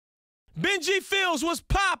Benji Filmz was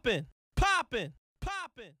popping.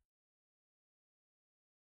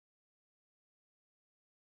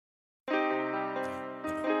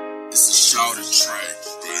 It's a shouted track,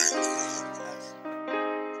 baby.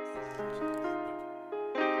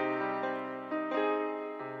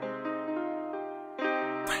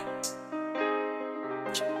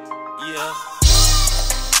 Yeah.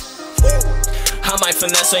 I might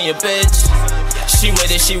finesse on your bitch. She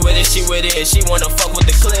with it, and she wanna fuck with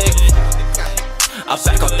the click. I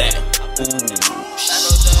back up that. Ooh.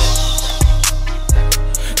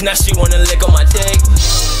 Now she wanna lick on my dick.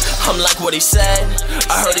 I'm like what he said.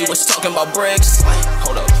 I heard he was talking about bricks.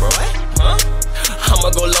 Hold up, bro. Huh?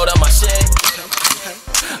 I'ma go load up my shit.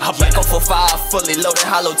 I back up for 5, fully loaded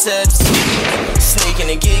hollow tips.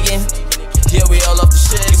 Sneaking and gigging. Yeah, we all off the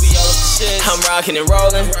shit. I'm rocking and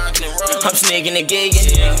rolling. I'm sneaking and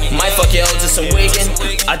gigging. Might fuck your hoe to some wiggin'.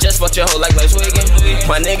 I just fucked your hoe like wiggin'.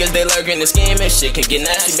 My niggas, they lurking and scheming. Shit can get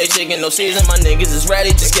nasty, bitch, chicken, no season. My niggas is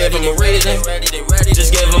ready, just give them a reason.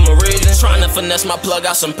 Just give them a reason. Tryna finesse my plug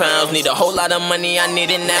out some pounds. Need a whole lot of money, I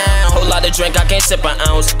need it now. Whole lot of drink, I can't sip an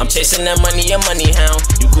ounce. I'm chasing that money, a money hound.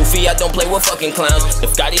 You goofy, I don't play with fucking clowns.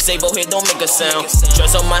 If Gatti say go here, don't make a sound.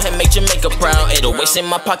 Dress on my head, make Jamaica proud. 808s in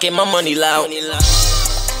my pocket, my money loud.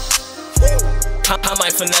 I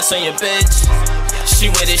might finesse on your bitch. She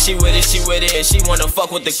with it, and she wanna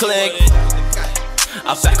fuck with the click.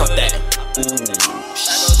 I back up that. Ooh.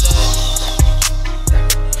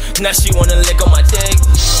 Now she wanna lick on my dick.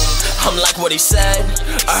 I'm like what he said.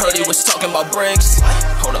 I heard he was talking about bricks.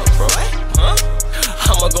 Hold up, bro. Huh?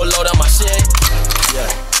 I'ma go load up my shit.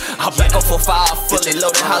 I back up for 5, fully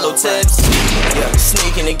loaded hollow tips.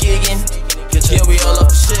 Sneaking and gigging. Yeah, we all up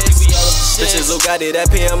the shit. Bitches who got it,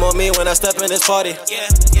 that PM on me when I step in this party.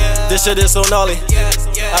 This shit is so gnarly.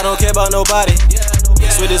 I don't care about nobody.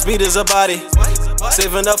 Sweetest beat is a body.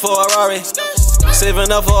 Saving up for a Rari.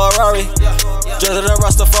 Saving up for a Rari. Dress of the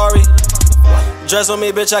Rastafari. Dress on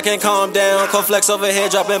me, bitch, I can't calm down. Cold flex over here,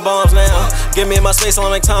 dropping bombs now. Give me my space, I'm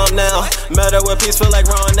like Tom now. Matter with peace, feel like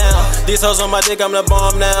Ron now. These hoes on my dick, I'm the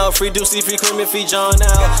bomb now. Free Deucey, free cream, and free John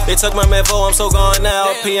now. They took my Manvo, I'm so gone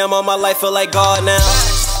now. PM on my life, feel like God now.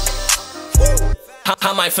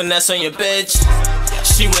 I might finesse on your bitch.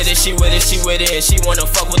 She with it, and she wanna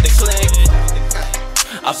fuck with the click.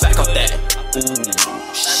 I back up that.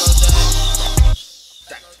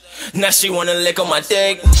 Ooh. Now she wanna lick on my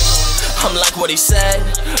dick. I'm like what he said.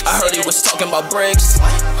 I heard he was talking about bricks.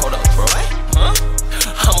 Hold up, bro. Huh?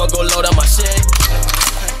 I'ma go load up my shit.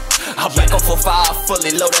 I back up for 5,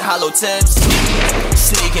 fully loaded hollow tips.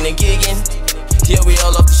 Sneaking and gigging. Yeah, we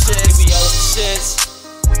all off the shit.